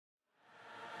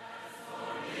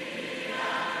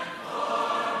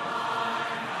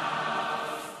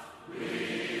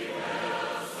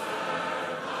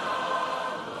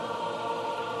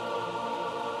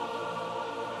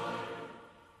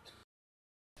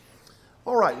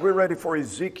All right, we're ready for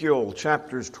Ezekiel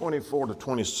chapters 24 to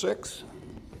 26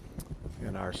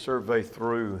 in our survey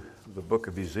through the book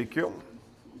of Ezekiel.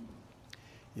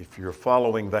 If you're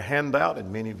following the handout,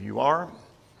 and many of you are,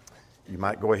 you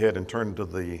might go ahead and turn to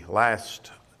the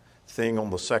last thing on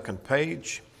the second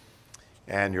page,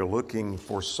 and you're looking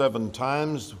for 7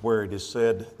 times where it is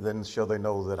said, "Then shall they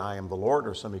know that I am the Lord,"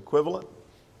 or some equivalent.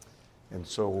 And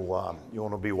so you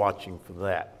want to be watching for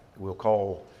that.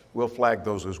 We'll flag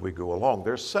those as we go along.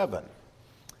 There's 7,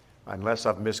 unless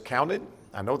I've miscounted.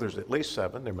 I know there's at least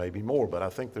 7. There may be more, but I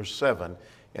think there's 7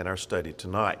 in our study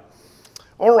tonight.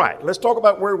 All right, let's talk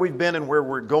about where we've been and where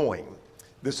we're going.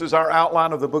 This is our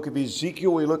outline of the book of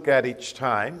Ezekiel we look at each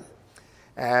time.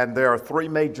 And there are 3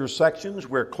 major sections.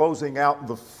 We're closing out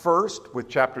the first with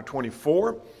chapter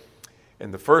 24.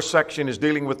 And the first section is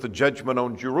dealing with the judgment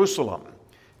on Jerusalem.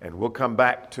 And we'll come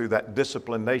back to that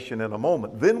disciplined nation in a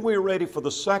moment. Then we're ready for the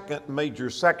second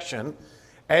major section,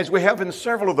 as we have in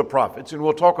several of the prophets. And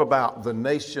we'll talk about the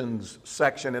nations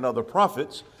section in other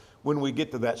prophets when we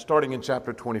get to that, starting in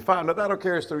chapter 25. Now that'll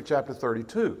carry us through chapter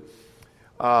 32.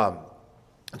 So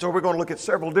we're going to look at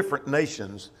several different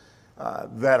nations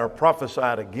that are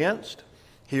prophesied against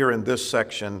here in this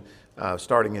section,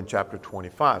 starting in chapter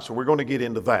 25. So we're going to get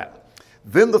into that.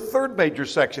 Then the third major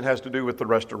section has to do with the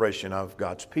restoration of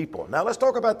God's people. Now let's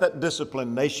talk about that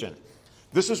disciplined nation.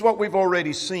 This is what we've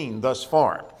already seen thus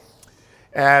far.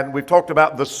 And we've talked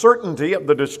about the certainty of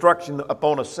the destruction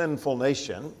upon a sinful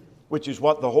nation, which is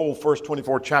what the whole first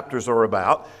 24 chapters are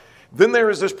about. Then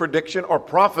there is this prediction or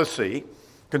prophecy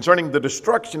concerning the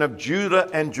destruction of Judah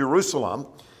and Jerusalem.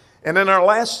 And in our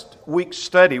last week's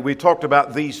study, we talked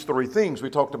about these 3 things. We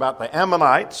talked about the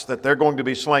Ammonites, that they're going to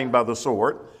be slain by the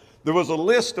sword. There was a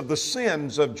list of the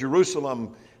sins of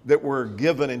Jerusalem that were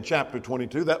given in chapter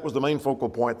 22. That was the main focal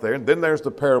point there. And then there's the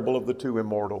parable of the 2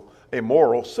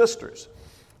 immoral sisters.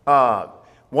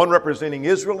 One representing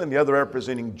Israel and the other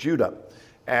representing Judah.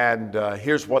 And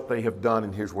here's what they have done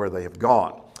and here's where they have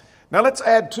gone. Now let's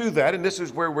add to that, and this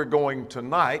is where we're going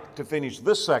tonight to finish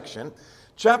this section.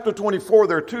 Chapter 24,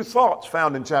 there are 2 thoughts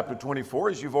found in chapter 24,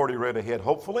 as you've already read ahead,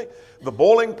 hopefully. The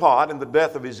boiling pot and the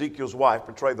death of Ezekiel's wife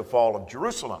portray the fall of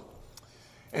Jerusalem.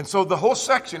 And so the whole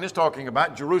section is talking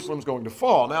about Jerusalem's going to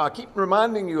fall. Now, I keep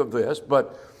reminding you of this,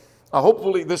 but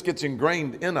hopefully this gets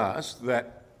ingrained in us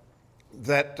that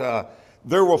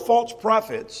there were false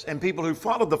prophets and people who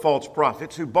followed the false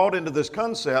prophets who bought into this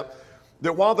concept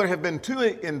that while there have been 2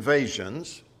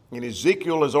 invasions, and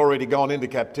Ezekiel has already gone into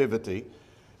captivity,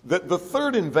 that the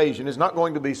 3rd invasion is not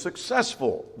going to be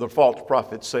successful, the false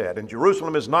prophet said, and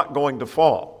Jerusalem is not going to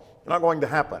fall. It's not going to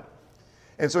happen.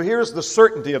 And so here's the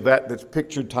certainty of that that's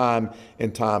pictured time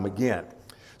and time again.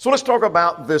 So let's talk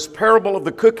about this parable of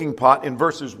the cooking pot in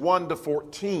verses 1 to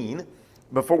 14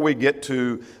 before we get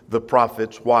to the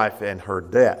prophet's wife and her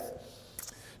death.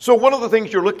 So one of the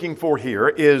things you're looking for here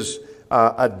is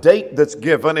a date that's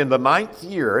given in the 9th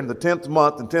year, in the 10th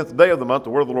month and 10th day of the month,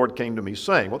 the word of the Lord came to me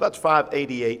saying. Well, that's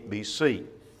 588 BC.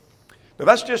 Now,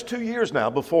 that's just 2 years now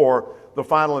before the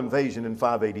final invasion in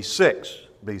 586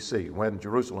 BC, when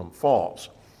Jerusalem falls.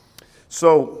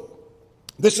 So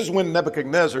this is when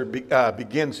Nebuchadnezzar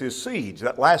begins his siege.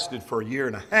 That lasted for 1.5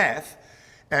 years.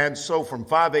 And so from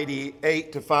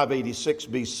 588 to 586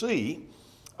 BC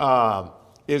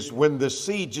is when this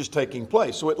siege is taking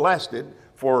place. So it lasted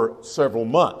for several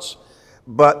months.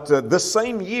 But the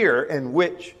same year in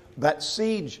which that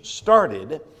siege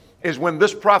started is when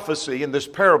this prophecy and this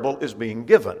parable is being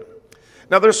given.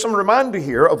 Now there's some reminder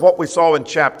here of what we saw in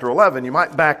chapter 11. You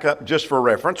might back up just for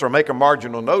reference or make a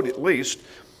marginal note at least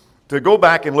to go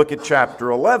back and look at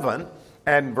chapter 11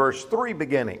 and verse 3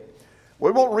 beginning.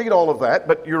 We won't read all of that,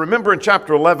 but you remember in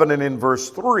chapter 11 and in verse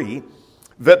 3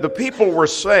 that the people were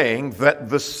saying that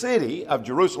the city of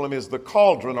Jerusalem is the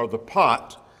cauldron or the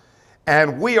pot,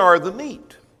 and we are the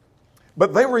meat.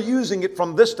 But they were using it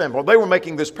from this standpoint. They were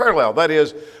making this parallel. That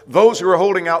is, those who are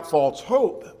holding out false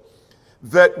hope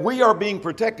that we are being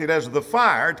protected as the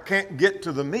fire can't get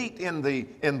to the meat in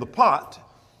the pot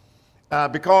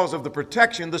because of the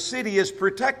protection. The city is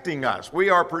protecting us.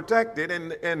 We are protected,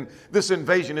 and this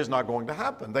invasion is not going to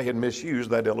happen. They had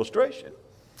misused that illustration.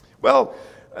 Well,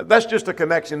 that's just a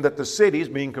connection that the city is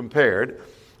being compared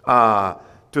to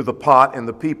the pot and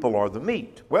the people are the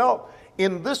meat. Well,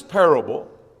 in this parable,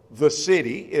 the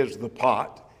city is the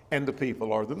pot and the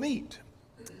people are the meat.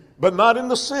 But not in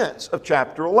the sense of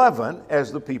chapter 11,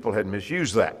 as the people had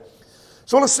misused that.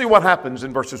 So let's see what happens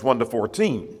in verses 1 to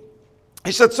 14.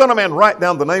 He said, "Son of man, write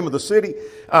down the name of the city,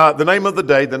 the name of the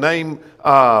day, the name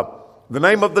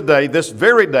of the day, this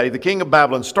very day, the king of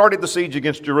Babylon started the siege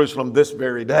against Jerusalem this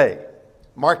very day."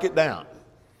 Mark it down.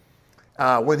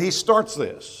 when he starts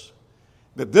this,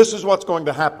 that this is what's going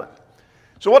to happen.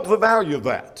 So what's the value of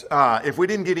that? If we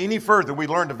didn't get any further, we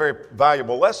learned a very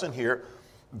valuable lesson here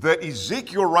that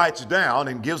Ezekiel writes down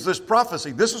and gives this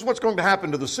prophecy. This is what's going to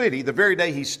happen to the city the very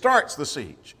day he starts the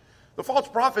siege. The false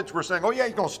prophets were saying, oh yeah,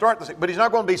 he's going to start the siege, but he's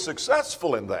not going to be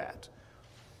successful in that.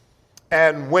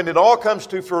 And when it all comes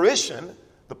to fruition,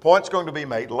 the point's going to be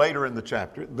made later in the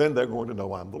chapter, then they're going to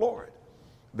know I'm the Lord.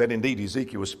 That indeed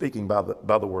Ezekiel was speaking by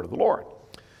the word of the Lord.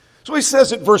 So he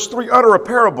says at verse 3, utter a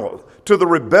parable to the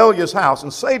rebellious house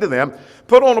and say to them,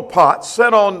 put on a pot,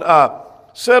 set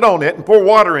on it and pour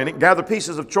water in it, gather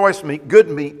pieces of choice meat, good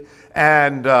meat,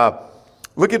 and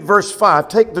look at verse 5.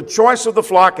 Take the choice of the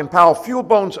flock and pile fuel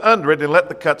bones under it and let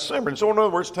the cut simmer. And so in other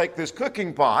words, take this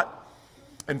cooking pot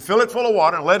and fill it full of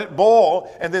water and let it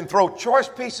boil and then throw choice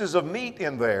pieces of meat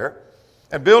in there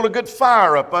and build a good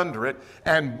fire up under it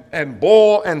and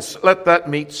boil and let that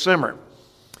meat simmer.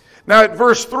 Now at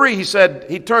verse 3,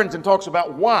 he turns and talks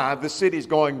about why the city is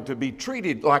going to be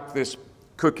treated like this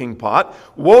cooking pot.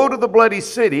 Woe to the bloody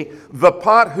city, the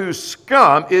pot whose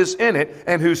scum is in it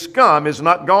and whose scum is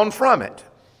not gone from it.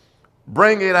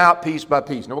 Bring it out piece by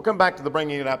piece. Now we'll come back to the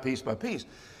bringing it out piece by piece.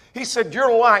 He said,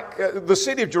 you're like, the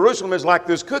city of Jerusalem is like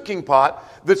this cooking pot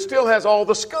that still has all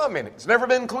the scum in it. It's never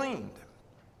been cleaned.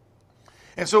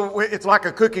 And so it's like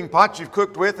a cooking pot you've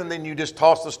cooked with and then you just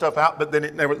toss the stuff out, but then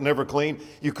it never clean.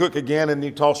 You cook again and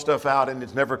you toss stuff out and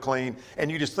it's never clean.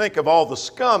 And you just think of all the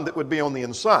scum that would be on the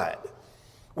inside.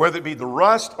 Whether it be the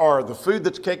rust or the food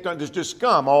that's caked on, there's just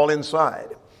scum all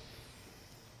inside.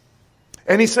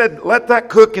 And he said, let that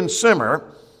cook and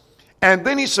simmer. And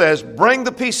then he says, bring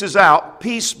the pieces out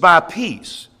piece by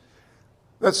piece.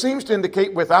 That seems to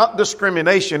indicate without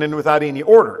discrimination and without any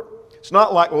order. It's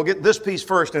not like, we'll get this piece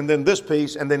first and then this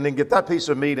piece and then get that piece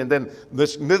of meat and then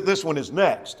this one is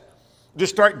next.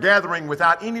 Just start gathering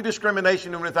without any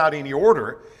discrimination and without any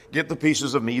order. Get the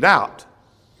pieces of meat out.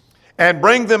 And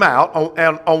bring them out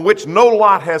on which no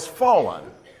lot has fallen.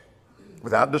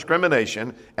 Without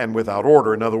discrimination and without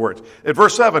order, in other words. At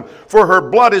verse 7, for her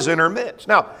blood is in her midst.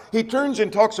 Now, he turns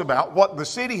and talks about what the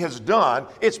city has done.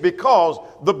 It's because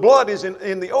the blood is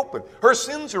in the open. Her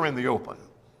sins are in the open.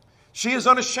 She is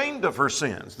unashamed of her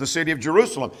sins, the city of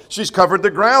Jerusalem. She's covered the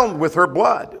ground with her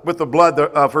blood, with the blood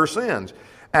of her sins.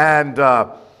 And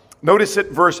notice at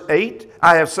verse 8,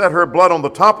 I have set her blood on the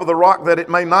top of the rock that it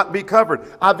may not be covered.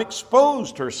 I've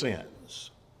exposed her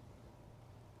sins.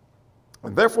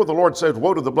 And therefore the Lord said,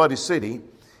 woe to the bloody city.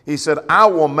 He said, I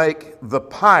will make the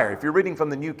pyre. If you're reading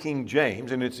from the New King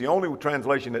James, and it's the only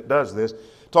translation that does this,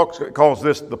 calls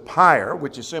this the pyre,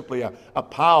 which is simply a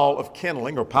pile of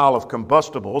kindling or pile of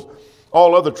combustibles.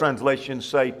 All other translations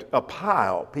say a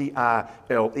pile,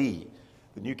 P-I-L-E.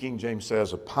 The New King James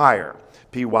says a pyre,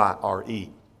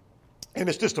 P-Y-R-E. And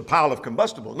it's just a pile of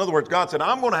combustible. In other words, God said,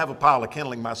 I'm going to have a pile of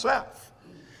kindling myself.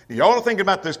 Y'all are thinking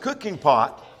about this cooking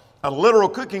pot, a literal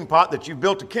cooking pot that you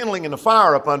built a kindling and a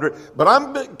fire up under it, but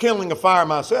I'm kindling a fire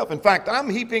myself. In fact, I'm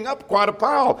heaping up quite a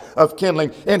pile of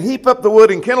kindling and heap up the wood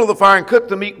and kindle the fire and cook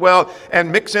the meat well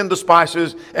and mix in the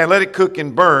spices and let it cook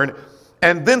and burn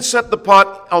and then set the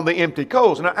pot on the empty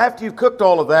coals. Now, after you've cooked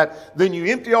all of that, then you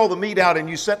empty all the meat out and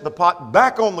you set the pot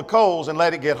back on the coals and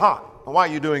let it get hot. Now, why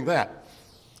are you doing that?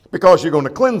 Because you're going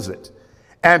to cleanse it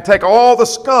and take all the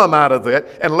scum out of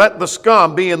it and let the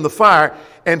scum be in the fire.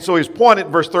 And so his point at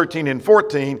verse 13 and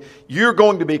 14, you're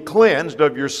going to be cleansed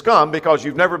of your scum because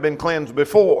you've never been cleansed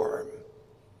before.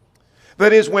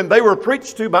 That is, when they were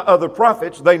preached to by other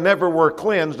prophets, they never were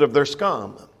cleansed of their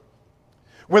scum.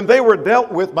 When they were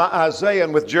dealt with by Isaiah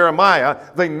and with Jeremiah,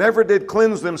 they never did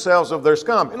cleanse themselves of their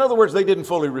scum. In other words, they didn't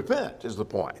fully repent, is the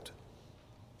point.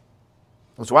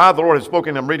 That's why the Lord has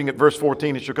spoken. I'm reading at verse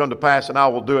 14. It shall come to pass, and I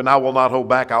will do it, and I will not hold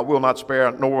back. I will not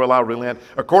spare, nor will I relent,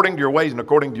 according to your ways and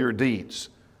according to your deeds.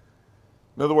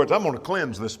 In other words, I'm going to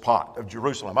cleanse this pot of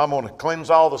Jerusalem. I'm going to cleanse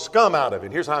all the scum out of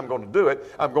it. Here's how I'm going to do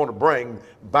it. I'm going to bring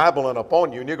Babylon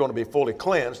upon you, and you're going to be fully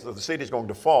cleansed. So the city is going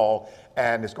to fall,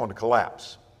 and it's going to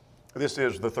collapse. This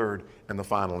is the third and the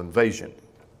final invasion.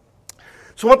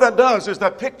 So what that does is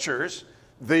that pictures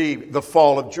the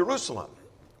fall of Jerusalem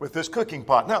with this cooking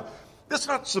pot. Now, that's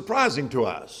not surprising to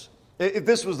us. If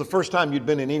this was the first time you'd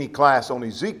been in any class on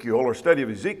Ezekiel or study of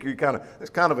Ezekiel, it's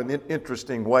kind of an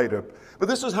interesting way to... But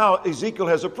this is how Ezekiel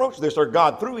has approached this, or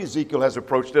God through Ezekiel has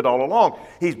approached it all along.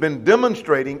 He's been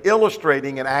demonstrating,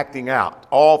 illustrating, and acting out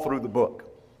all through the book.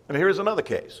 And here's another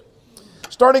case.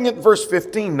 Starting at verse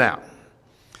 15 now.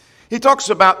 He talks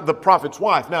about the prophet's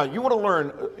wife. Now, you want to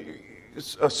learn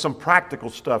some practical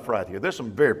stuff right here. There's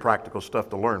some very practical stuff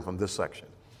to learn from this section.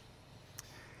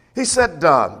 He said,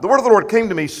 the word of the Lord came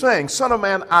to me saying, Son of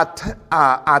man,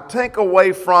 I take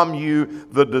away from you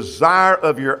the desire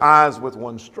of your eyes with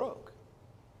one stroke.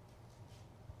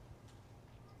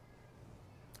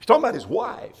 He's talking about his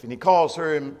wife, and he calls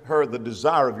her the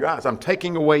desire of your eyes. I'm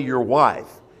taking away your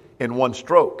wife in one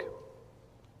stroke.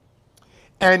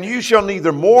 And you shall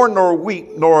neither mourn nor weep,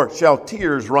 nor shall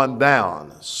tears run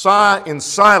down. Sigh in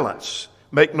silence,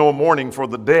 make no mourning for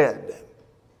the dead.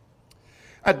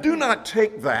 I do not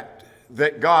take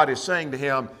that God is saying to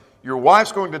him, your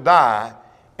wife's going to die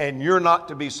and you're not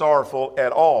to be sorrowful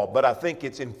at all. But I think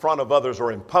it's in front of others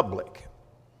or in public.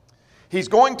 He's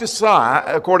going to sigh,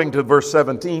 according to verse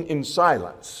 17, in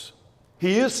silence.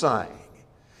 He is sighing.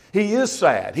 He is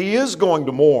sad. He is going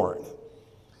to mourn.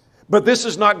 But this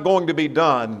is not going to be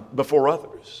done before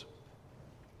others.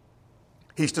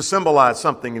 He's to symbolize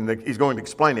something, and he's going to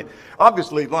explain it.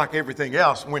 Obviously, like everything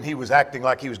else, when he was acting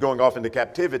like he was going off into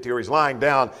captivity or he's lying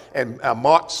down and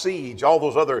mock siege, all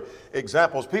those other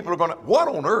examples, people are going to, what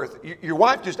on earth? Your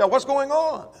wife just died. What's going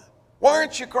on? Why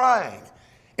aren't you crying?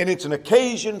 And it's an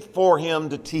occasion for him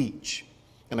to teach,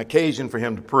 an occasion for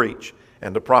him to preach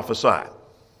and to prophesy.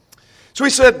 So he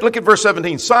said, look at verse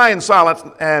 17, sigh in silence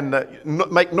and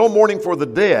make no mourning for the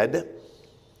dead.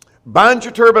 Bind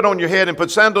your turban on your head and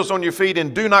put sandals on your feet,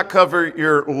 and do not cover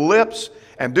your lips,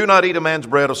 and do not eat a man's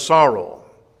bread of sorrow.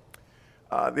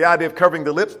 The idea of covering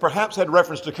the lips perhaps had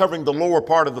reference to covering the lower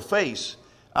part of the face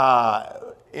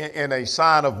in a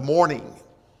sign of mourning.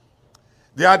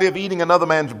 The idea of eating another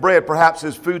man's bread perhaps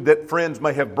is food that friends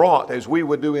may have brought, as we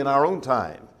would do in our own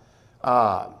time.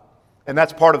 And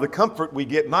that's part of the comfort we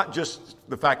get, not just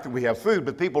the fact that we have food,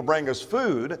 but people bring us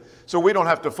food so we don't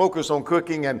have to focus on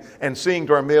cooking and seeing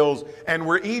to our meals. And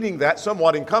we're eating that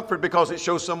somewhat in comfort because it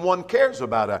shows someone cares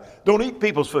about us. Don't eat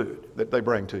people's food that they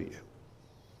bring to you.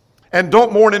 And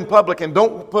don't mourn in public, and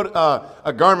don't put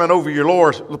a garment over your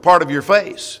lower part of your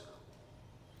face.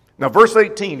 Now, verse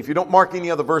 18, if you don't mark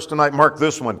any other verse tonight, mark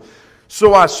this one.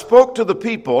 So I spoke to the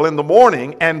people in the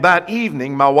morning, and that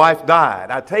evening my wife died.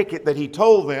 I take it that he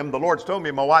told them, the Lord's told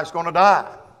me my wife's going to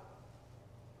die.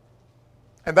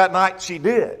 And that night she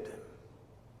did.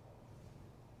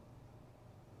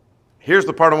 Here's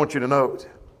the part I want you to note.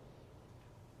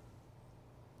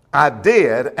 I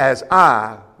did as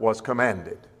I was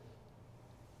commanded.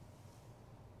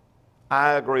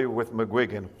 I agree with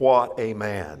McGuigan. What a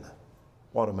man.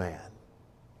 What a man.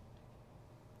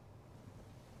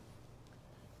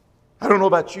 I don't know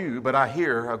about you, but I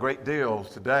hear a great deal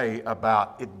today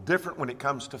about it's different when it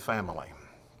comes to family.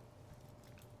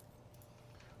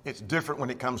 It's different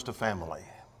when it comes to family.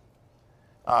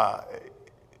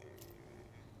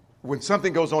 When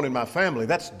something goes on in my family,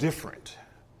 that's different.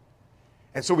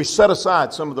 And so we set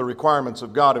aside some of the requirements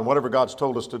of God and whatever God's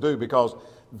told us to do, because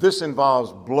this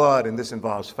involves blood and this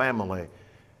involves family.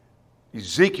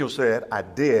 Ezekiel said, I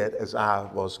did as I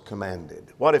was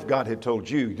commanded. What if God had told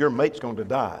you, your mate's going to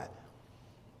die?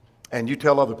 And you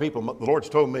tell other people, the Lord's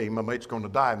told me my mate's going to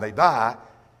die, and they die.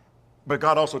 But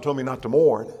God also told me not to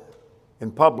mourn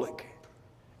in public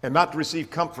and not to receive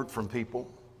comfort from people.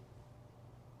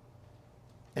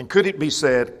 And could it be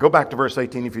said, go back to verse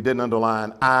 18 if you didn't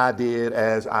underline, I did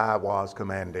as I was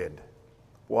commanded.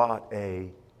 What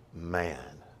a man.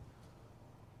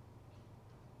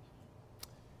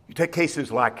 You take cases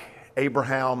like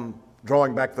Abraham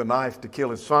drawing back the knife to kill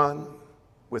his son.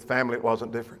 With family, it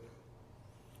wasn't different.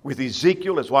 With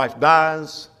Ezekiel, his wife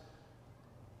dies,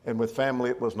 and with family,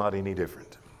 it was not any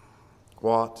different.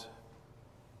 What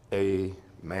a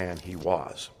man he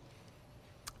was.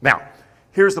 Now,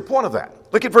 here's the point of that.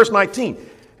 Look at verse 19.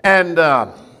 And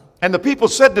the people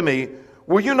said to me,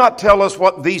 will you not tell us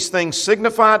what these things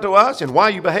signify to us and why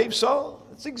you behave so?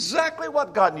 It's exactly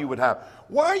what God knew would happen.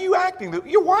 Why are you acting?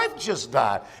 Your wife just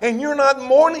died, and you're not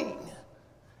mourning.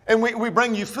 And we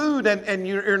bring you food, and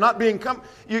you're not being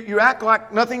you act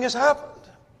like nothing has happened.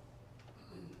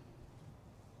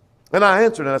 And I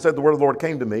answered, and I said, the word of the Lord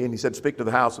came to me, and he said, speak to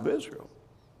the house of Israel.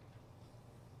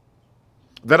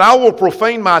 That I will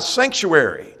profane my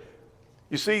sanctuary.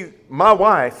 You see, my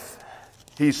wife,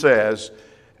 he says,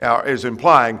 is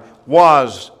implying,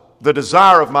 was the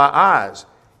desire of my eyes.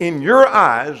 In your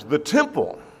eyes, the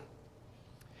temple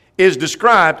is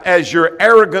described as your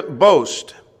arrogant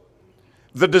boast.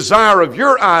 The desire of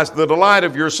your eyes, the delight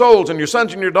of your souls, and your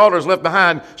sons and your daughters left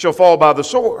behind shall fall by the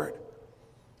sword.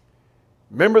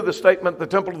 Remember the statement, the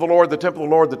temple of the Lord, the temple of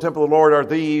the Lord, the temple of the Lord are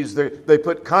these. They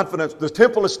put confidence. The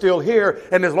temple is still here,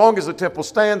 and as long as the temple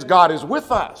stands, God is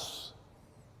with us.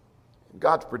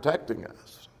 God's protecting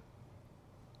us.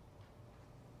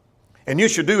 And you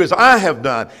shall do as I have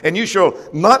done, and you shall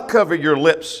not cover your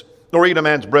lips nor eat a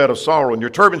man's bread of sorrow, and your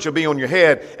turban shall be on your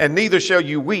head, and neither shall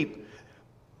you weep,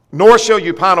 nor shall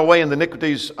you pine away in the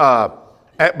iniquities,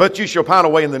 but you shall pine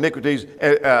away in the iniquities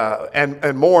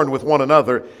and mourn with one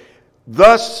another.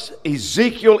 Thus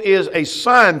Ezekiel is a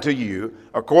sign to you,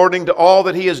 according to all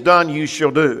that he has done you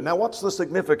shall do. Now what's the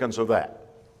significance of that?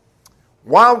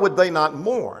 Why would they not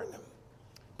mourn?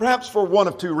 Perhaps for one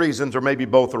of two reasons, or maybe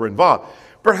both are involved.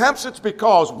 Perhaps it's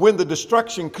because when the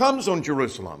destruction comes on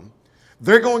Jerusalem,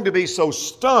 they're going to be so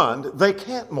stunned they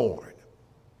can't mourn.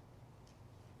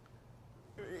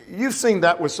 You've seen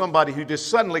that with somebody who just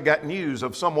suddenly got news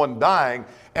of someone dying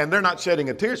and they're not shedding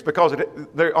a tear. It's because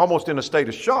they're almost in a state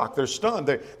of shock. They're stunned.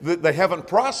 They haven't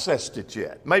processed it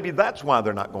yet. Maybe that's why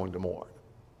they're not going to mourn.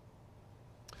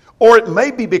 Or it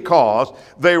may be because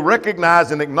they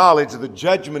recognize and acknowledge that the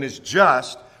judgment is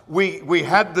just. We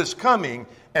had this coming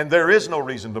and there is no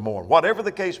reason to mourn. Whatever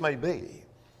the case may be.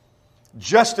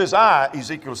 Just as I,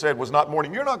 Ezekiel said, was not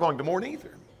mourning, you're not going to mourn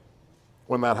either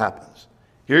when that happens.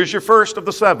 Here's your first of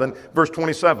the 7, verse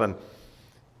 27.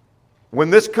 When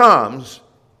this comes,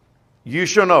 you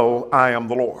shall know I am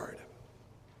the Lord.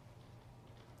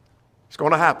 It's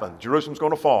going to happen. Jerusalem's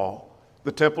going to fall.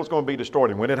 The temple's going to be destroyed.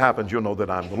 And when it happens, you'll know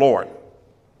that I'm the Lord.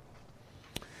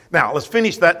 Now, let's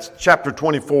finish that chapter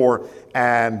 24,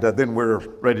 and then we're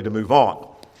ready to move on.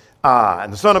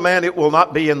 And the Son of Man, it will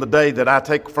not be in the day that I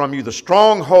take from you the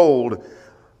stronghold,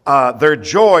 their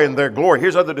joy and their glory.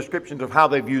 Here's other descriptions of how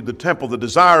they viewed the temple, the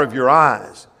desire of your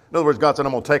eyes. In other words, God said,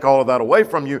 I'm going to take all of that away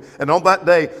from you. And on that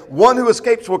day, one who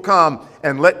escapes will come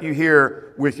and let you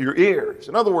hear with your ears.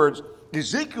 In other words,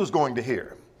 Ezekiel's going to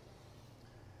hear.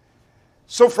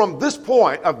 So from this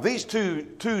point of these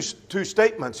two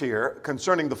statements here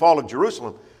concerning the fall of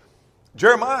Jerusalem,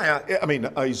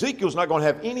 Ezekiel's not going to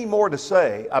have any more to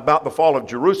say about the fall of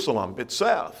Jerusalem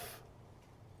itself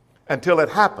until it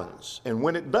happens. And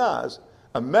when it does,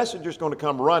 a messenger's going to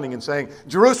come running and saying,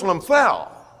 Jerusalem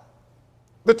fell.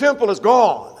 The temple is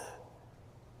gone.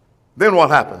 Then what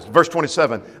happens? Verse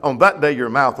 27, on that day your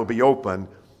mouth will be opened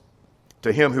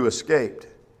to him who escaped,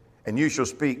 and you shall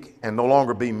speak and no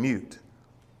longer be mute.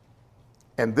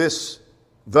 And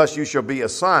thus you shall be a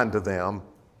sign to them.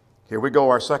 Here we go,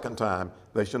 our second time.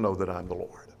 They shall know that I'm the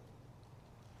Lord.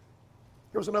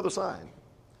 Here's another sign.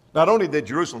 Not only did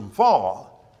Jerusalem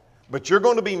fall, but you're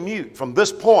going to be mute from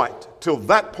this point till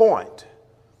that point.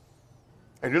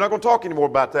 And you're not going to talk anymore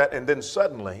about that. And then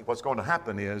suddenly what's going to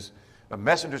happen is a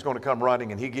messenger's going to come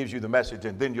running and he gives you the message,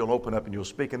 and then you'll open up and you'll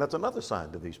speak. And that's another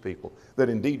sign to these people that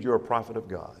indeed you're a prophet of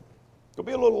God. It'll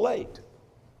be a little late.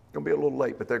 It'll be a little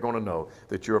late, but they're going to know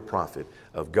that you're a prophet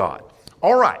of God.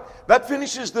 All right. That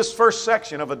finishes this first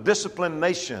section of a disciplined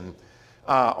nation,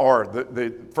 or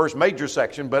the first major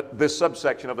section, but this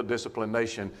subsection of a disciplined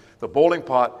nation, the boiling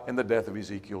pot and the death of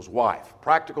Ezekiel's wife.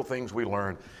 Practical things we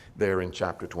learn there in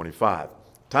chapter 25.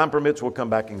 Time permits, we'll come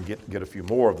back and get a few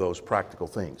more of those practical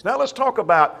things. Now let's talk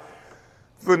about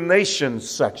the nation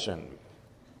section.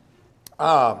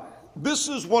 This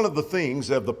is one of the things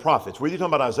of the prophets. Whether you're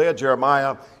talking about Isaiah,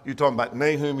 Jeremiah, you're talking about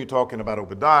Nahum, you're talking about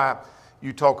Obadiah,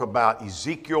 you talk about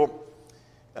Ezekiel.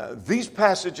 These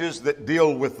passages that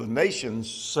deal with the nations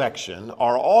section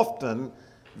are often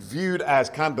viewed as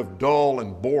kind of dull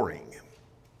and boring.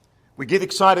 We get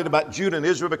excited about Judah and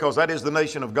Israel because that is the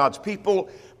nation of God's people,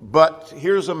 but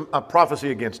here's a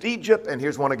prophecy against Egypt, and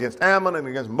here's one against Ammon and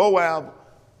against Moab.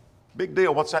 Big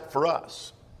deal. What's that for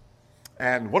us?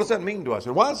 And what does that mean to us?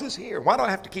 And why is this here? Why do I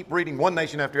have to keep reading one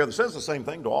nation after the other? It says the same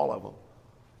thing to all of them.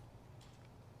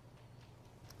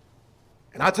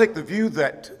 And I take the view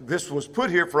that this was put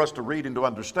here for us to read and to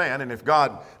understand. And if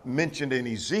God mentioned in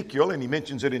Ezekiel, and he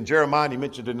mentions it in Jeremiah, and he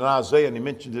mentioned it in Isaiah, and he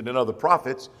mentioned it in other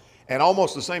prophets, and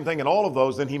almost the same thing in all of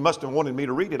those, then he must have wanted me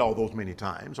to read it all those many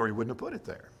times, or he wouldn't have put it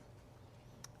there.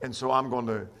 And so I'm going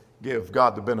to give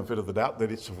God the benefit of the doubt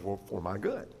that it's for my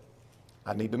good.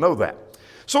 I need to know that.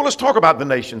 So let's talk about the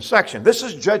nation section. This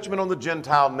is judgment on the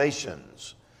Gentile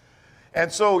nations.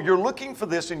 And so you're looking for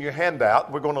this in your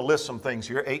handout. We're going to list some things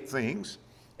here, 8 things.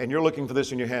 And you're looking for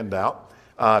this in your handout.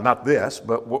 Not this,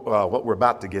 but what we're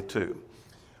about to get to.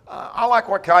 I like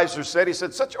what Kaiser said. He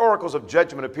said, such oracles of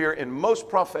judgment appear in most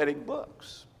prophetic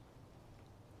books.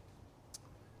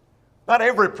 Not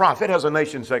every prophet has a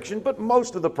nation section, but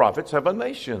most of the prophets have a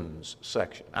nations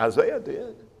section. Isaiah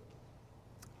did.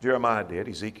 Jeremiah did.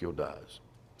 Ezekiel does.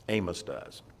 Amos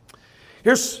does.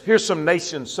 Here's some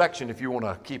nation section if you want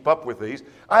to keep up with these.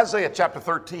 Isaiah chapter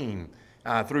 13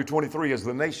 through 23 is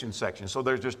the nation section. So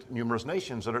there's just numerous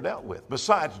nations that are dealt with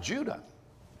besides Judah.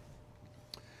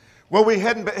 Well, we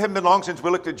hadn't been long since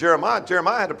we looked at Jeremiah.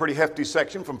 Jeremiah had a pretty hefty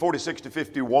section from 46 to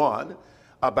 51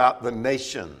 about the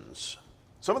nations.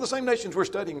 Some of the same nations we're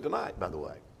studying tonight, by the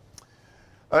way.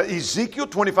 Ezekiel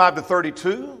 25 to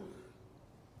 32,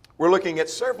 we're looking at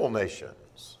several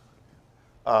nations.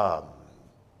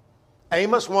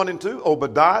 Amos 1 and 2,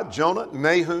 Obadiah, Jonah,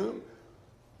 Nahum.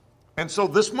 And so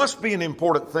this must be an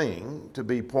important thing to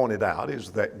be pointed out,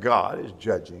 is that God is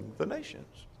judging the nations.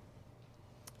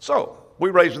 So we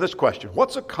raise this question: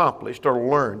 what's accomplished or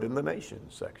learned in the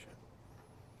nations section?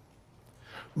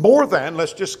 More than,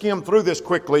 let's just skim through this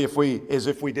quickly as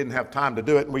if we didn't have time to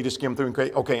do it, and we just skim through and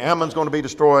say, okay, Ammon's going to be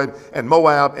destroyed, and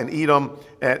Moab, and Edom,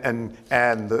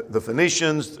 and the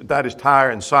Phoenicians, that is Tyre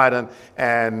and Sidon,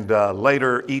 and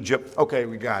later Egypt. Okay,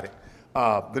 we got it.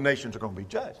 The nations are going to be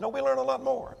judged. No, we learn a lot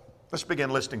more. Let's begin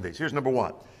listing these. Here's number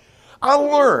one. I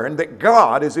learned that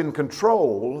God is in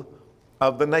control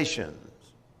of the nations.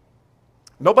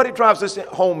 Nobody drives this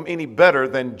home any better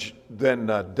than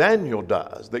Daniel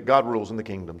does, that God rules in the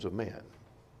kingdoms of men.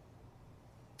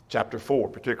 Chapter 4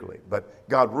 particularly, but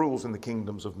God rules in the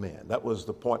kingdoms of men. That was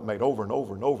the point made over and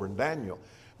over and over in Daniel.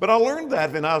 But I learned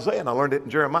that in Isaiah, and I learned it in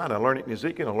Jeremiah, and I learned it in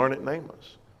Ezekiel, and I learned it in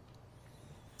Amos.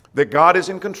 That God is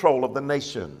in control of the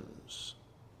nations.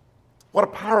 What a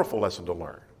powerful lesson to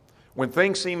learn. When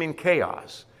things seem in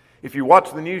chaos, if you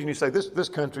watch the news and you say, this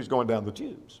country's going down the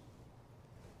tubes.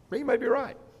 You may be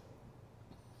right.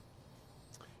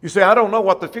 You say, I don't know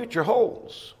what the future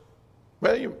holds.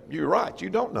 Well, you're right. You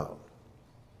don't know.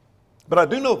 But I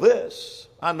do know this.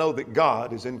 I know that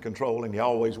God is in control, and He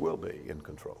always will be in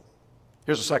control.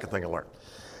 Here's the second thing I learned.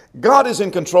 God is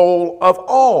in control of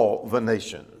all the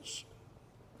nations.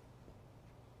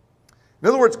 In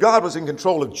other words, God was in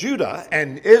control of Judah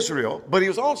and Israel, but He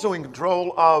was also in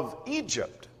control of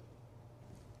Egypt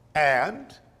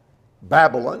and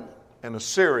Babylon and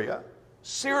Assyria,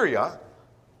 Syria,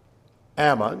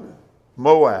 Ammon,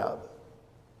 Moab.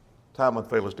 Time would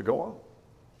fail us to go on.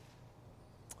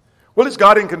 Well, is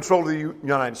God in control of the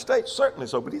United States? Certainly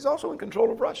so, but He's also in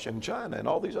control of Russia and China and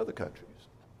all these other countries.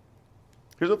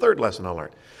 Here's a third lesson I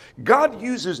learned. God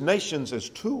uses nations as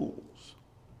tools.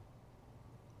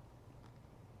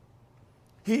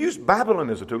 He used Babylon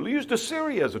as a tool. He used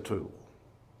Assyria as a tool.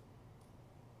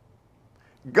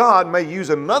 God may use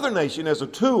another nation as a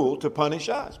tool to punish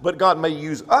us, but God may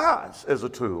use us as a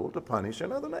tool to punish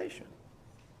another nation.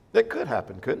 That could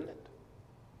happen, couldn't it?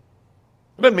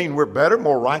 It doesn't mean we're better,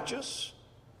 more righteous,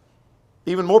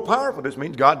 even more powerful. This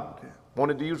means God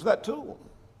wanted to use that tool.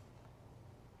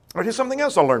 Or here's something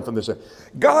else I learned from this.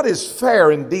 God is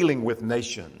fair in dealing with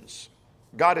nations.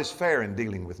 God is fair in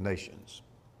dealing with nations.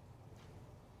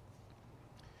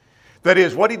 That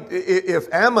is,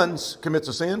 if Ammon commits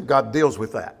a sin, God deals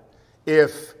with that.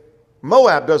 If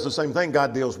Moab does the same thing,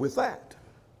 God deals with that.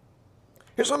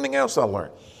 Here's something else I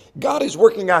learned. God is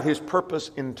working out His purpose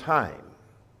in time.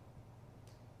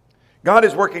 God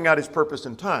is working out His purpose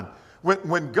in time.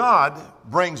 When God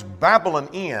brings Babylon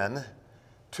in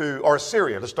or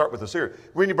Assyria, let's start with Assyria.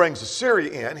 When He brings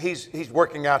Assyria in, He's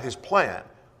working out His plan.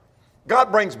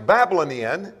 God brings Babylon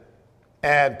in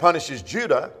and punishes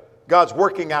Judah. God's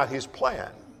working out His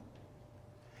plan.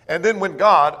 And then when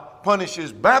God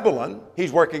punishes Babylon,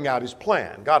 He's working out His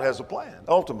plan. God has a plan,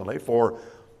 ultimately,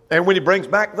 and when He brings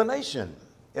back the nation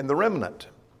and the remnant,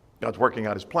 God's working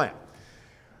out His plan.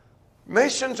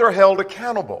 Nations are held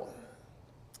accountable.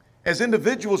 As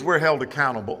individuals, we're held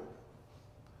accountable.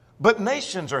 But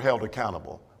nations are held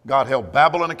accountable. God held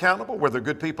Babylon accountable. Were there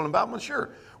good people in Babylon? Sure.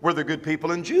 Were there good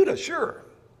people in Judah? Sure.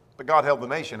 But God held the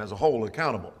nation as a whole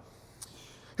accountable.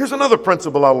 Here's another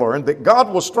principle I learned, that God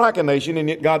will strike a nation and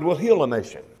yet God will heal a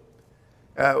nation.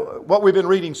 What we've been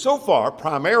reading so far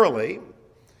primarily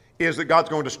is that God's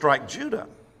going to strike Judah.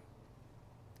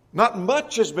 Not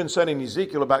much has been said in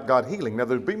Ezekiel about God healing. Now,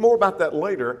 there'll be more about that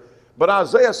later, but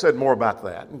Isaiah said more about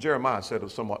that, and Jeremiah said it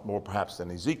somewhat more perhaps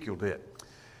than Ezekiel did.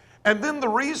 And then the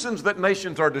reasons that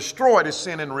nations are destroyed is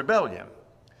sin and rebellion.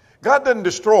 God doesn't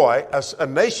destroy a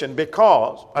nation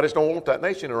because, I just don't want that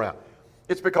nation around.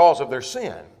 It's because of their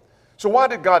sin. So why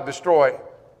did God destroy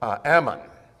Ammon?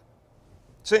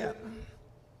 Sin.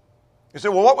 You say,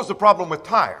 well, what was the problem with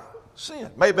Tyre? Sin.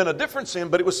 May have been a different sin,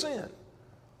 but it was sin.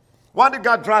 Why did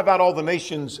God drive out all the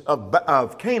nations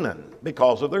of Canaan?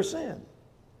 Because of their sin.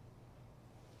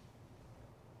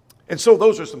 And so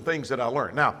those are some things that I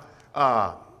learned.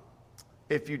 Now,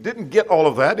 if you didn't get all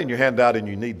of that in your handout and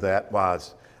you need that,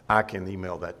 I can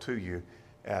email that to you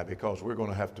because we're going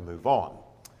to have to move on.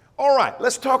 All right,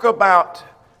 let's talk about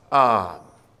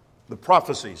the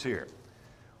prophecies here.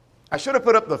 I should have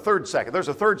put up the third section. There's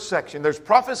a third section. There's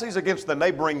prophecies against the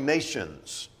neighboring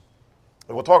nations.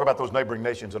 And we'll talk about those neighboring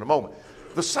nations in a moment.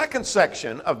 The second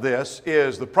section of this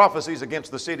is the prophecies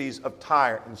against the cities of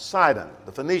Tyre and Sidon,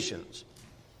 the Phoenicians.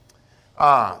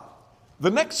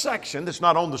 The next section that's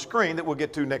not on the screen that we'll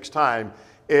get to next time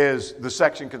is the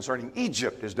section concerning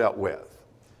Egypt is dealt with.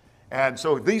 And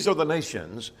so these are the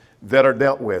nations that are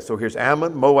dealt with. So here's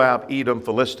Ammon, Moab, Edom,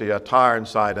 Philistia, Tyre and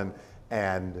Sidon,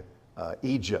 and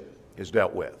Egypt is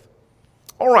dealt with.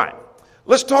 All right,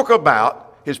 let's talk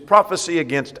about his prophecy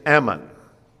against Ammon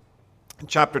in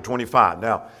chapter 25.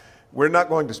 Now, we're not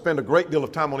going to spend a great deal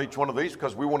of time on each one of these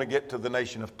because we want to get to the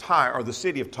nation of Tyre, or the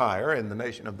city of Tyre, and the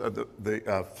nation of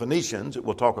the Phoenicians that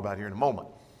we'll talk about here in a moment.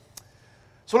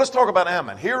 So let's talk about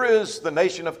Ammon. Here is the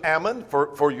nation of Ammon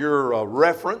for your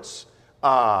reference.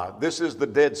 This is the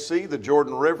Dead Sea, the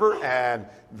Jordan River, and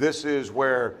this is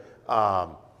where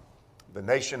the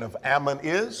nation of Ammon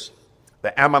is,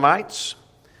 the Ammonites.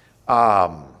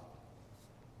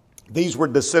 These were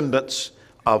descendants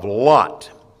of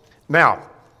Lot. Now,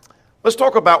 let's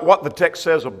talk about what the text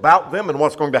says about them and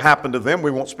what's going to happen to them.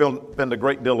 We won't spend a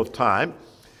great deal of time.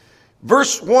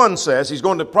 Verse 1 says he's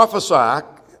going to prophesy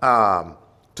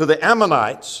to the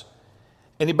Ammonites,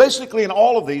 and he basically in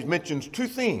all of these mentions two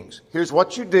things. Here's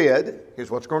what you did, here's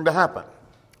what's going to happen.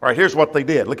 All right, here's what they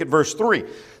did. Look at verse 3.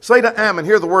 Say to Ammon,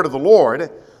 hear the word of the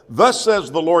Lord. Thus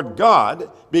says the Lord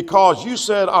God, because you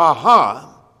said,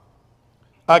 Aha,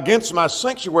 against my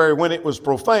sanctuary when it was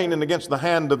profane, and against the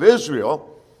hand of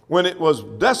Israel when it was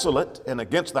desolate, and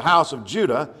against the house of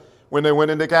Judah when they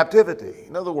went into captivity.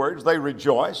 In other words, they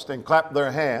rejoiced and clapped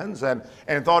their hands and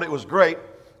thought it was great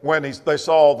when they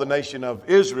saw the nation of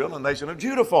Israel and the nation of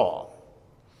Judah fall.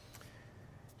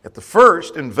 At the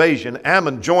first invasion,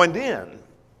 Ammon joined in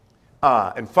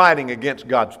fighting against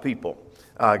God's people,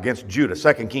 against Judah.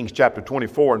 2 Kings chapter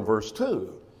 24 and verse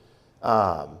 2.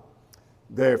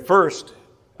 Their first,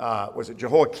 was it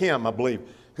Jehoiakim, I believe,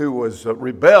 who was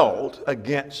rebelled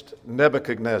against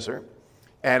Nebuchadnezzar.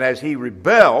 And as he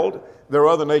rebelled, there were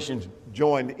other nations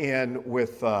joined in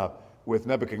with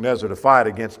Nebuchadnezzar to fight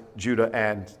against Judah,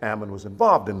 and Ammon was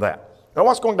involved in that. Now,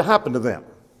 what's going to happen to them?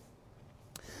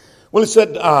 Well, he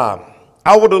said,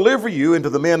 I will deliver you into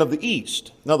the men of the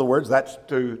east. In other words, that's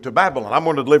to Babylon. I'm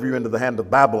going to deliver you into the hand of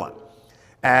Babylon.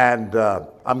 And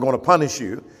I'm going to punish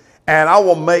you. And I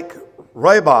will make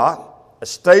Rabbah a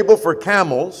stable for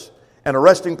camels and a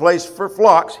resting place for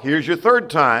flocks. Here's your third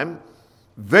time.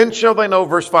 Then shall they know,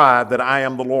 verse 5, that I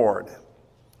am the Lord.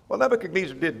 Well,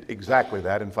 Nebuchadnezzar did exactly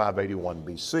that in 581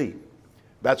 BC.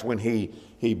 That's when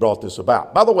he brought this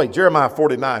about. By the way, Jeremiah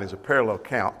 49 is a parallel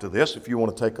account to this, if you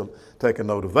want to take a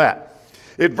note of that.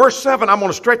 In verse 7, I'm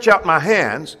going to stretch out my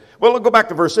hands. Well, let's go back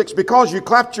to verse 6. Because you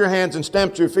clapped your hands and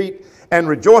stamped your feet and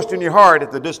rejoiced in your heart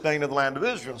at the disdain of the land of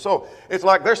Israel. So it's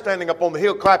like they're standing up on the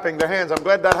hill clapping their hands. I'm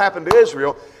glad that happened to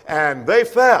Israel. And they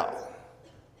fell.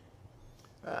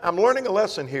 I'm learning a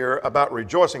lesson here about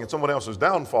rejoicing in someone else's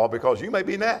downfall, because you may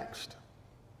be next.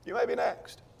 You may be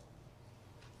next.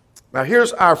 Now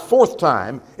here's our fourth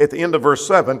time at the end of verse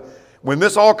 7. When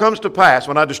this all comes to pass,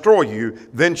 when I destroy you,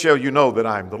 then shall you know that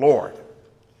I am the Lord.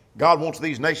 God wants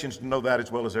these nations to know that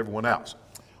as well as everyone else.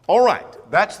 All right,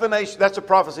 that's the nation. That's a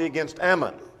prophecy against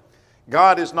Ammon.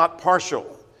 God is not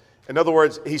partial. In other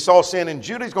words, he saw sin in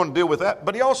Judah. He's going to deal with that.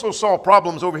 But he also saw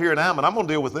problems over here in Ammon. I'm going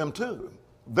to deal with them too.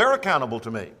 They're accountable to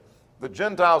me. The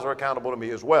Gentiles are accountable to me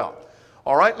as well.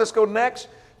 All right, let's go next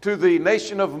to the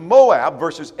nation of Moab,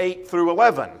 verses 8 through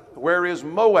 11. Where is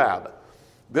Moab?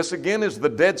 This again is the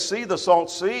Dead Sea, the Salt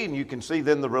Sea, and you can see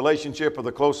then the relationship or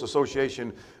the close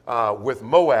association with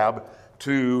Moab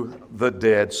to the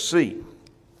Dead Sea.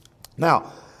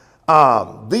 Now,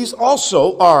 these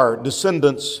also are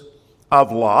descendants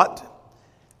of Lot.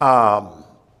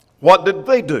 What did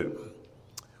they do?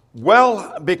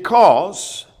 Well,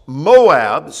 because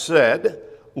Moab said,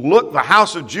 look, the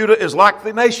house of Judah is like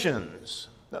the nations.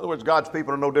 In other words, God's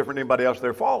people are no different than anybody else.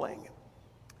 They're falling.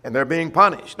 And they're being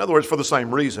punished. In other words, for the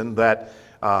same reason that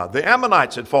the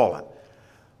Ammonites had fallen.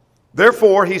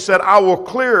 Therefore, he said, I will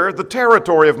clear the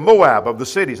territory of Moab, of the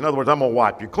cities. In other words, I'm going to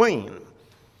wipe you clean.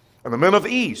 And the men of the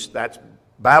east, that's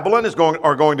Babylon,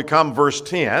 are going to come, verse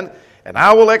 10. And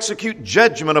I will execute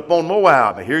judgment upon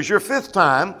Moab. And here's your fifth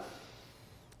time.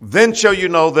 Then shall you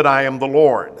know that I am the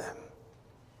Lord.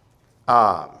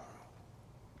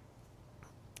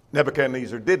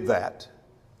 Nebuchadnezzar did that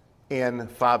in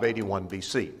 581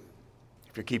 BC,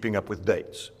 if you're keeping up with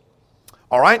dates.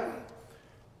 All right?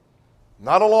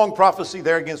 Not a long prophecy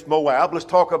there against Moab. Let's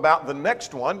talk about the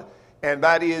next one, and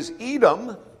that is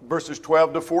Edom, verses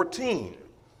 12 to 14.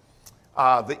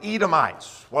 The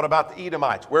Edomites. What about the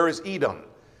Edomites? Where is Edom?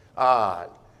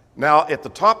 Now, at the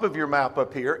top of your map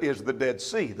up here is the Dead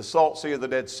Sea, the Salt Sea of the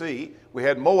Dead Sea. We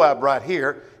had Moab right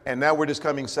here, and now we're just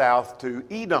coming south to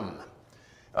Edom.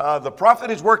 The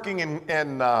prophet is working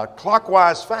in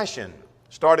clockwise fashion.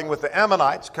 starting with the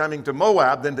Ammonites, coming to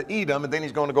Moab, then to Edom, and then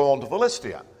he's going to go on to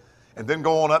Philistia, and then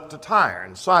go on up to Tyre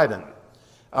and Sidon.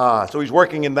 So he's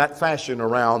working in that fashion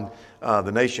around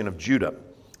the nation of Judah.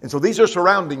 And so these are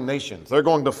surrounding nations. They're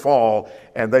going to fall,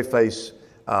 and they face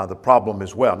the problem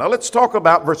as well. Now let's talk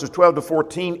about verses 12 to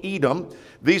 14, Edom.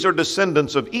 These are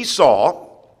descendants of Esau.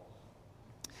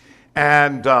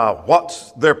 And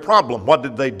what's their problem? What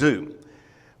did they do?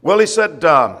 Well, he said,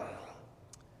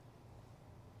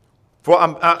 for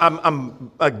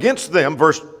I'm against them,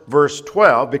 verse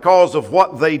 12, because of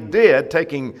what they did,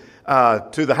 taking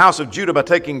to the house of Judah by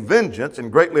taking vengeance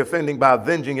and greatly offending by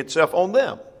avenging itself on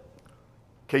them.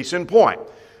 Case in point.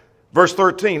 Verse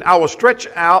 13, I will stretch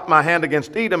out my hand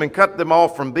against Edom and cut them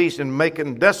off from beast and make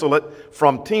them desolate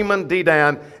from Teman,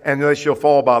 Dedan, and they shall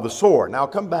fall by the sword. Now I'll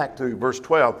come back to verse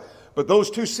 12. But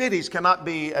those two cities cannot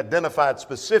be identified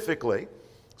specifically.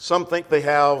 Some think they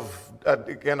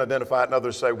can identify it, and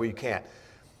others say we can't.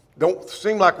 Don't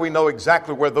seem like we know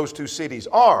exactly where those two cities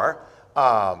are,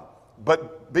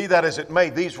 but be that as it may,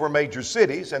 these were major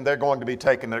cities, and they're going to be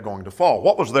taken, they're going to fall.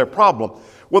 What was their problem?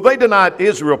 Well, they denied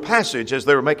Israel passage as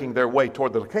they were making their way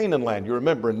toward the Canaan land. You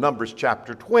remember in Numbers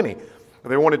chapter 20,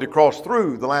 they wanted to cross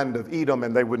through the land of Edom,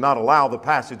 and they would not allow the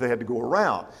passage. They had to go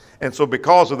around. And so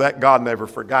because of that, God never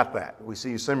forgot that. We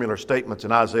see similar statements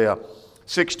in Isaiah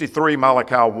 63,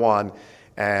 Malachi 1,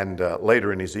 and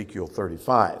later in Ezekiel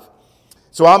 35.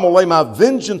 So I'm going to lay my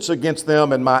vengeance against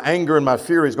them, and my anger and my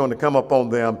fury is going to come upon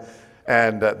them,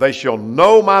 and they shall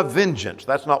know my vengeance.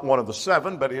 That's not one of the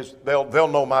seven, but they'll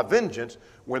know my vengeance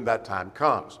when that time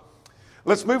comes.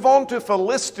 Let's move on to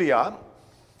Philistia,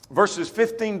 verses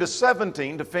 15 to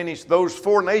 17, to finish those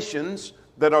four nations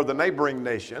that are the neighboring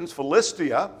nations.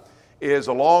 Philistia is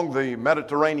along the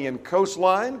Mediterranean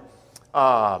coastline.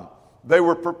 They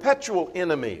were perpetual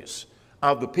enemies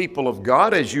of the people of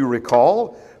God, as you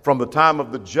recall, from the time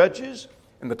of the judges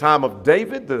and the time of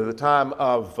David, the time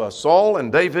of Saul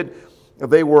and David.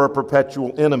 They were a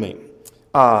perpetual enemy.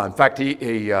 In fact,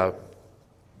 he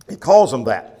calls them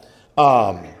that.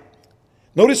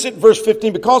 Notice it, verse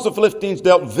 15, because the Philistines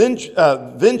dealt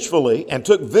vengefully and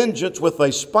took vengeance with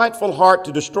a spiteful heart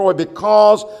to destroy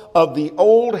because of the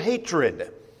old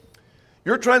hatred.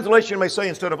 Your translation may say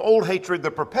instead of old hatred,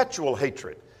 the perpetual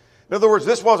hatred. In other words,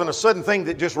 this wasn't a sudden thing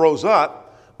that just rose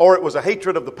up, or it was a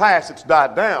hatred of the past that's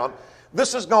died down.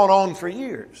 This has gone on for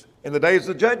years. In the days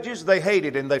of the judges, they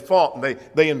hated and they fought and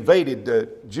they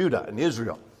invaded Judah and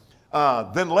Israel.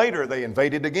 Then later they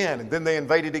invaded again, and then they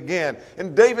invaded again.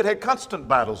 And David had constant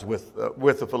battles with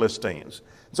the Philistines.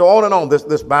 So on and on,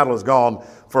 this battle has gone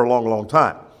for a long, long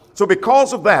time. So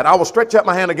because of that, I will stretch out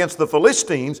my hand against the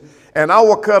Philistines, and I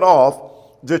will cut off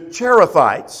the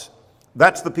Cherethites.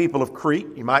 That's the people of Crete.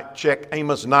 You might check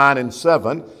Amos 9 and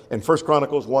 7 and 1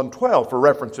 Chronicles 1:12 for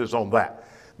references on that.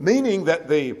 Meaning that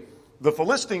the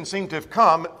Philistines seem to have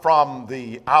come from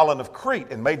the island of Crete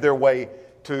and made their way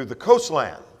to the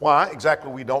coastland. Why?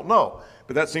 Exactly, we don't know.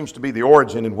 But that seems to be the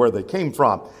origin and where they came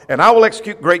from. And I will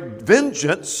execute great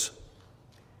vengeance.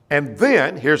 And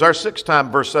then, here's our sixth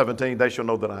time, verse 17, they shall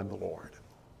know that I am the Lord.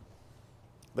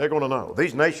 They're going to know.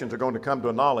 These nations are going to come to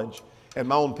a knowledge, and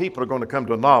my own people are going to come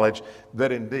to a knowledge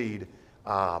that indeed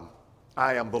I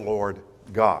am the Lord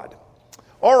God.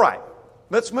 All right,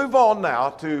 let's move on now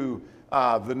to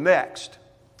the next,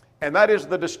 and that is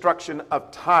the destruction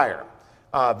of Tyre.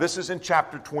 This is in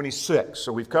chapter 26.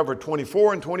 So we've covered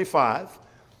 24 and 25,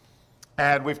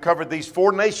 and we've covered these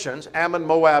four nations, Ammon,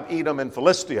 Moab, Edom, and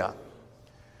Philistia.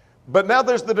 But now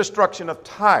there's the destruction of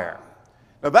Tyre.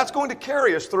 Now that's going to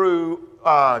carry us through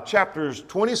chapters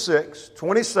 26,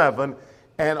 27,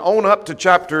 and on up to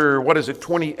chapter,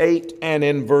 28, and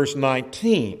in verse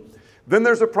 19. Then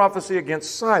there's a prophecy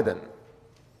against Sidon,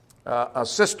 a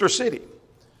sister city.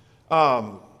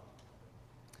 So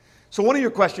one of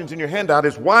your questions in your handout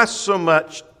is, why so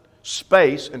much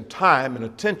space and time and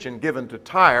attention given to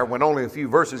Tyre when only a few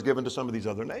verses given to some of these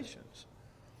other nations?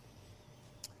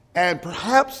 And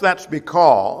perhaps that's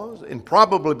because, and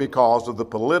probably because, of the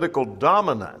political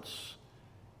dominance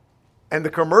and the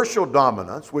commercial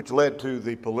dominance which led to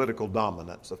the political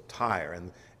dominance of Tyre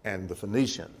and the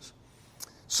Phoenicians.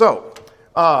 So,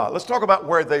 let's talk about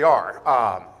where they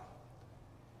are.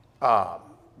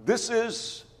 This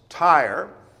is Tyre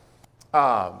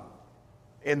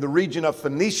in the region of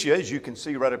Phoenicia, as you can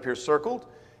see right up here circled.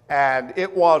 And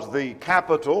it was the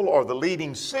capital or the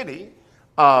leading city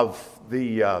of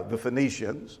the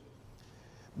Phoenicians.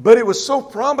 But it was so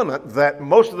prominent that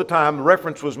most of the time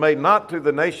reference was made not to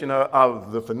the nation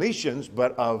of the Phoenicians,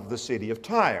 but of the city of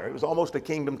Tyre. It was almost a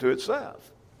kingdom to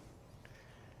itself.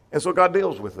 And so God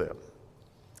deals with them.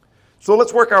 So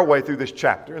let's work our way through this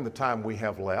chapter in the time we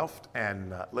have left,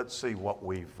 and let's see what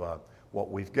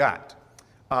we've got.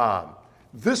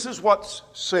 This is what's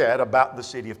said about the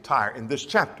city of Tyre in this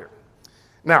chapter.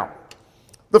 Now,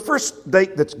 the first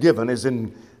date that's given is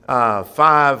in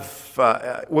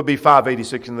would be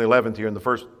 586 in the 11th year, in the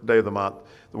first day of the month,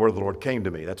 the word of the Lord came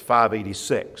to me. That's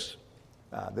 586.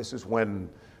 This is when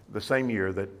the same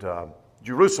year that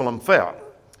Jerusalem fell.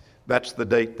 That's the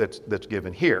date that's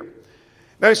given here.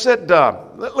 Now he said,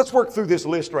 let's work through this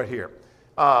list right here.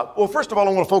 Well, first of all,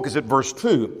 I want to focus at verse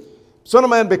 2. Son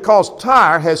of man, because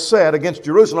Tyre has said against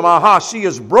Jerusalem, aha, she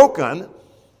is broken,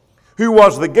 who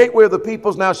was the gateway of the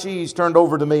peoples. Now she's turned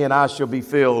over to me, and I shall be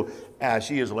filled as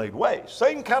she is laid waste.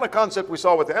 Same kind of concept we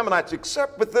saw with the Ammonites,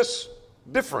 except with this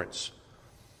difference,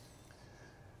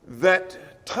 that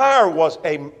Tyre was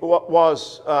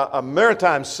a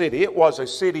maritime city. It was a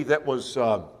city that was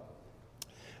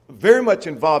very much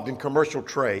involved in commercial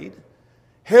trade,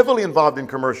 heavily involved in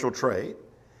commercial trade.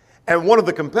 And one of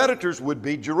the competitors would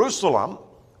be Jerusalem,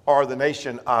 or the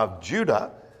nation of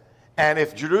Judah. And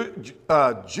if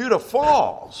Judah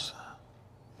falls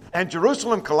and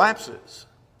Jerusalem collapses,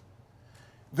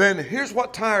 then here's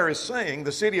what Tyre is saying.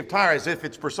 The city of Tyre, as if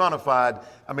it's personified,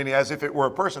 as if it were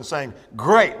a person saying,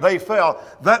 great, they fell.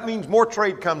 That means more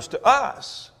trade comes to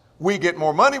us. We get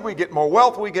more money, we get more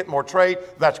wealth, we get more trade.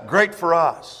 That's great for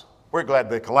us. We're glad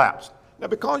they collapsed. Now,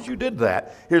 because you did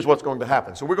that, here's what's going to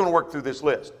happen. So we're going to work through this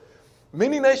list.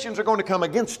 Many nations are going to come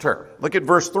against her. Look at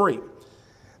verse 3.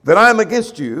 That I am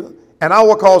against you, and I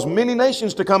will cause many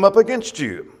nations to come up against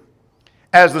you,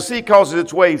 as the sea causes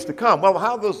its waves to come. Well,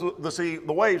 how does the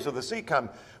waves of the sea come?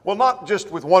 Well, not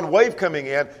just with one wave coming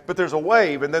in, but there's a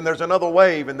wave, and then there's another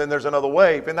wave, and then there's another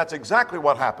wave. And that's exactly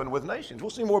what happened with nations.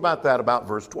 We'll see more about that about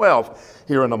verse 12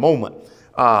 here in a moment.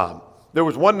 There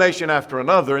was one nation after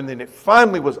another, and then it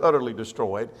finally was utterly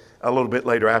destroyed a little bit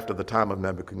later after the time of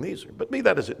Nebuchadnezzar. But be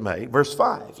that as it may, verse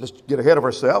 5, let's get ahead of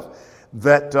ourselves,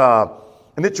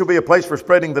 and it shall be a place for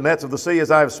spreading the nets of the sea, as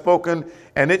I have spoken,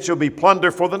 and it shall be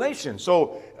plunder for the nation.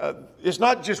 So it's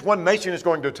not just one nation is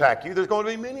going to attack you. There's going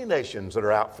to be many nations that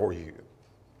are out for you,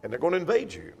 and they're going to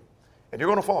invade you, and you're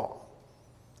going to fall.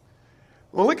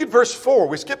 Well, look at verse 4.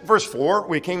 We skipped verse 4.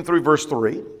 We came through verse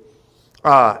 3.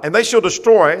 And they shall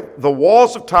destroy the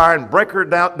walls of Tyre and break her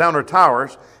down her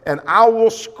towers, and I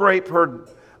will scrape her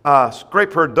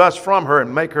dust from her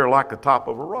and make her like the top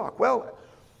of a rock. Well,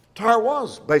 Tyre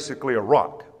was basically a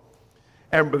rock.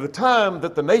 And by the time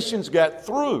that the nations got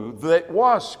through, it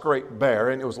was scraped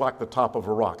bare, and it was like the top of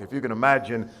a rock. If you can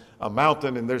imagine a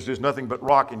mountain and there's just nothing but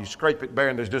rock, and you scrape it bare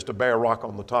and there's just a bare rock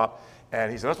on the top.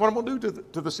 And he said, that's what I'm going to do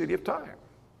to the city of Tyre.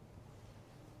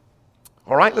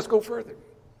 All right, let's go further.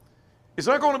 It's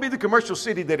not going to be the commercial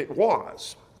city that it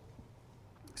was.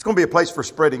 It's going to be a place for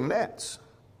spreading nets.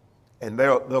 And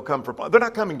they'll come for, they're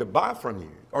not coming to buy from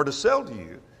you or to sell to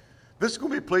you. This is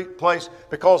going to be a place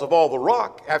because of all the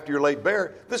rock after you're laid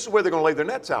bare. This is where they're going to lay their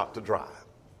nets out to dry.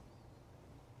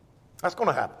 That's going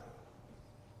to happen.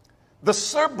 The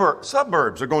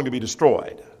suburbs are going to be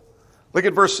destroyed. Look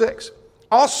at verse 6.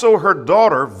 Also her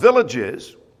daughter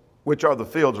villages, which are the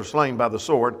fields, are slain by the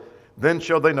sword. Then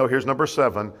shall they know, here's number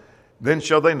 7, then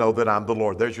shall they know that I'm the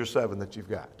Lord. There's your 7 that you've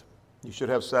got. You should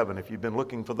have 7. If you've been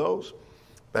looking for those,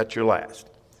 that's your last.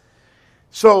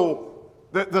 So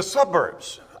the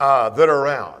suburbs that are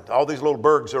around, all these little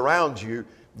burgs around you,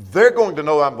 they're going to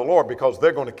know I'm the Lord because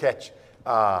they're going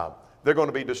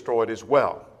to be destroyed as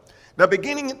well. Now,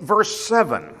 beginning at verse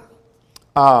 7,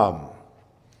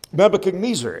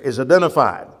 Nebuchadnezzar is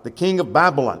identified, the king of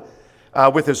Babylon,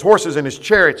 with his horses and his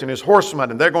chariots and his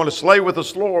horsemen, and they're going to slay with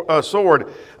a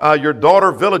sword your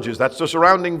daughter villages, that's the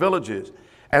surrounding villages,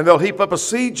 and they'll heap up a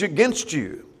siege against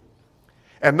you.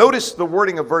 And notice the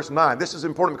wording of verse 9. This is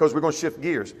important because we're going to shift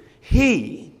gears.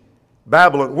 He,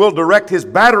 Babylon, will direct his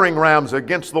battering rams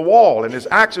against the wall, and his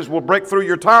axes will break through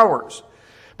your towers.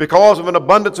 Because of an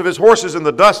abundance of his horses and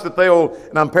the dust that they'll,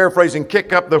 and I'm paraphrasing,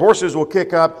 kick up, the horses will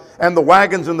kick up, and the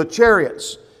wagons and the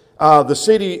chariots.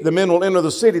 The men will enter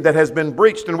the city that has been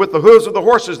breached, and with the hooves of the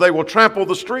horses they will trample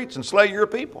the streets and slay your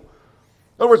people.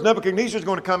 In other words, Nebuchadnezzar is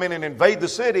going to come in and invade the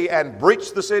city and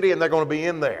breach the city, and they're going to be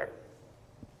in there.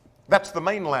 That's the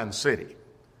mainland city.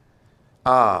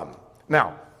 Now,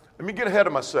 let me get ahead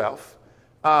of myself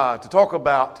to talk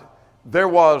about, there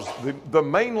was the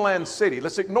mainland city.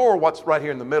 Let's ignore what's right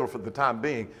here in the middle for the time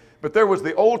being. But there was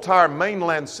the old Tyre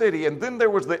mainland city, and then there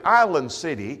was the island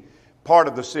city, part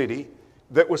of the city,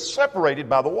 that was separated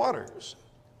by the waters.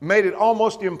 Made it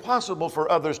almost impossible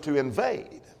for others to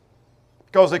invade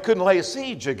because they couldn't lay a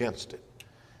siege against it.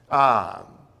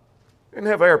 Didn't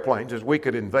have airplanes, as we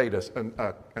could invade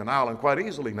an island quite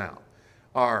easily now.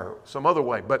 or some other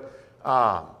way. But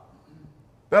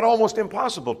that's almost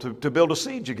impossible to build a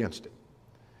siege against it.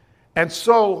 And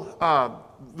so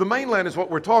the mainland is what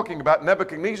we're talking about.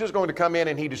 Nebuchadnezzar is going to come in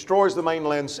and he destroys the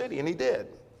mainland city, and he did.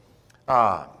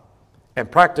 And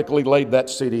practically laid that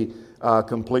city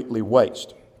completely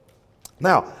waste.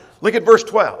 Now, look at verse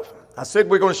 12. I said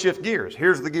we're going to shift gears.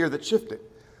 Here's the gear that shifted.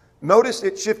 Notice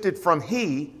it shifted from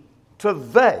he to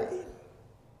they.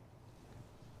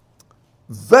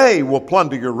 They will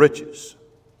plunder your riches.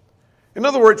 In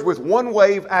other words, with one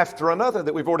wave after another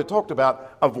that we've already talked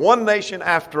about, of one nation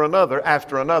after another,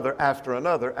 after another, after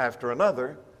another, after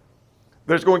another,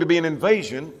 there's going to be an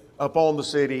invasion upon the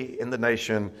city and the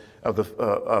nation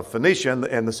of Phoenicia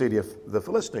and the city of the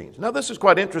Philistines. Now, this is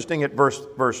quite interesting at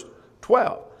verse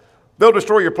 12. They'll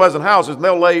destroy your pleasant houses, and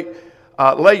they'll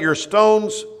lay your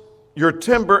stones, your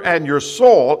timber, and your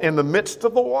soil in the midst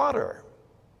of the water.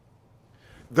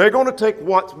 They're going to take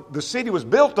what the city was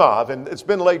built of, and it's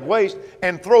been laid waste,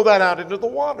 and throw that out into the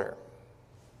water.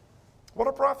 What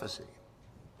a prophecy.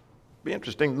 Be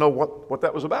interesting to know what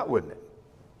that was about, wouldn't it?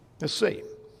 Let's see.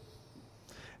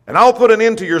 And I'll put an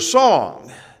end to your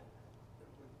song.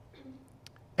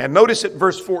 And notice at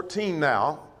verse 14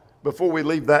 now, before we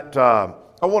leave that,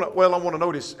 I want to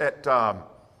notice at,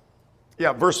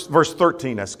 verse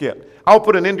 13 I skipped. I'll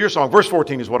put an end to your song. Verse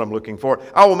 14 is what I'm looking for.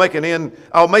 I'll make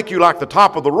you like the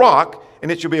top of the rock,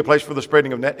 and it shall be a place for the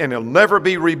spreading of net, and it'll never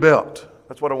be rebuilt.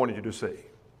 That's what I wanted you to see.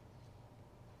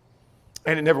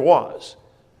 And it never was.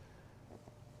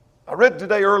 I read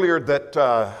today earlier that,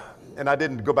 and I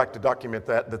didn't go back to document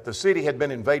that the city had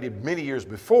been invaded many years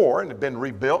before and had been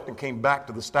rebuilt and came back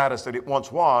to the status that it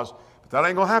once was, but that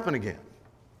ain't going to happen again.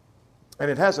 And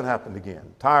it hasn't happened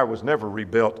again. Tyre was never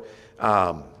rebuilt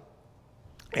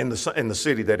in the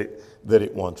city that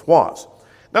it once was.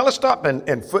 Now let's stop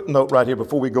and footnote right here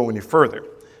before we go any further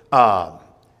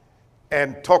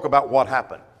and talk about what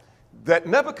happened. That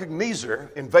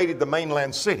Nebuchadnezzar invaded the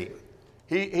mainland city.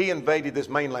 He invaded this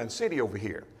mainland city over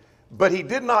here. But he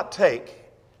did not take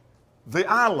the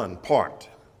island part.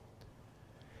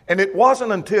 And it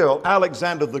wasn't until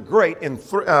Alexander the Great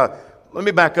let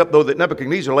me back up, though, that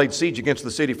Nebuchadnezzar laid siege against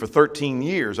the city for 13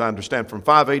 years, I understand, from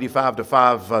 585 to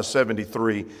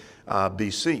 573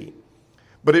 BC.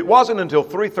 But it wasn't until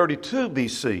 332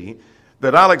 BC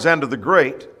that Alexander the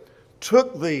Great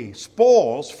took the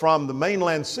spoils from the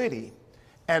mainland city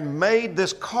and made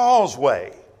this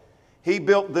causeway. He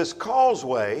built this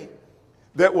causeway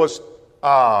that was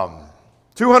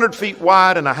 200 feet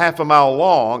wide and a half a mile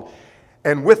long,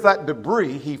 and with that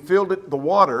debris, he filled the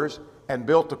waters and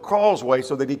built a causeway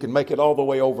so that he could make it all the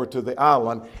way over to the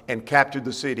island and captured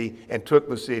the city and took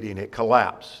the city, and it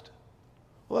collapsed.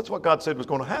 Well, that's what God said was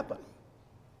going to happen.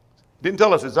 He didn't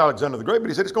tell us it's Alexander the Great, but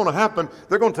he said it's going to happen.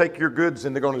 They're going to take your goods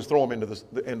and they're going to just throw them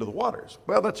into the waters.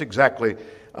 Well, that's exactly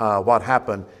what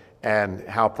happened and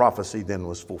how prophecy then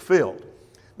was fulfilled.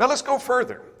 Now let's go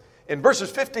further. In verses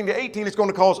 15 to 18, it's going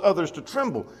to cause others to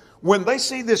tremble. When they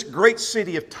see this great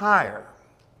city of Tyre,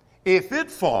 if it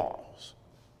falls,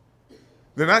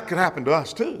 then that could happen to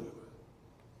us too.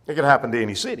 It could happen to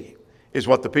any city, is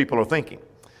what the people are thinking.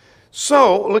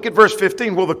 So, look at verse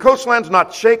 15. Will the coastlands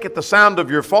not shake at the sound of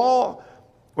your fall,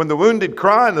 when the wounded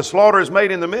cry and the slaughter is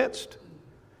made in the midst?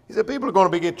 He said people are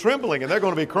going to get trembling, and they're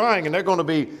going to be crying, and they're going to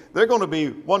be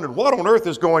wondering what on earth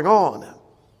is going on.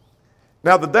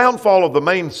 Now, the downfall of the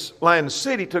mainland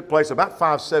city took place about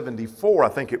 574, I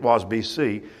think it was,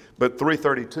 BC, but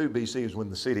 332 BC is when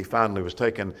the city finally was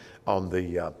taken on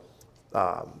the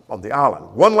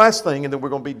island. One last thing, and then we're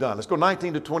going to be done. Let's go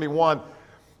 19 to 21.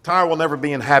 Tyre will never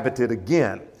be inhabited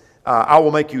again. I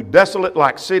will make you desolate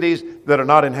like cities that are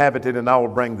not inhabited, and I will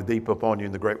bring the deep upon you,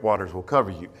 and the great waters will cover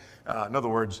you. In other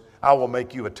words, I will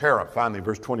make you a terror. Finally,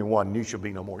 verse 21, and you shall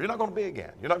be no more. You're not going to be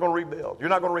again. You're not going to rebuild. You're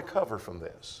not going to recover from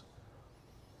this.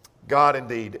 God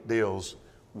indeed deals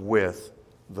with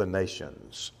the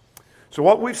nations. So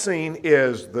what we've seen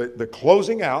is the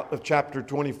closing out of chapter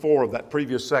 24 of that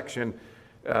previous section.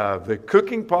 The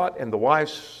cooking pot and the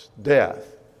wife's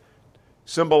death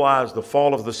symbolize the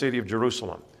fall of the city of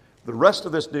Jerusalem. The rest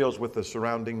of this deals with the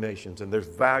surrounding nations, and there's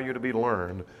value to be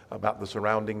learned about the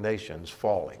surrounding nations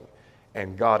falling.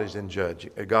 And God is a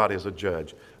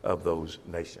judge of those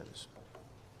nations.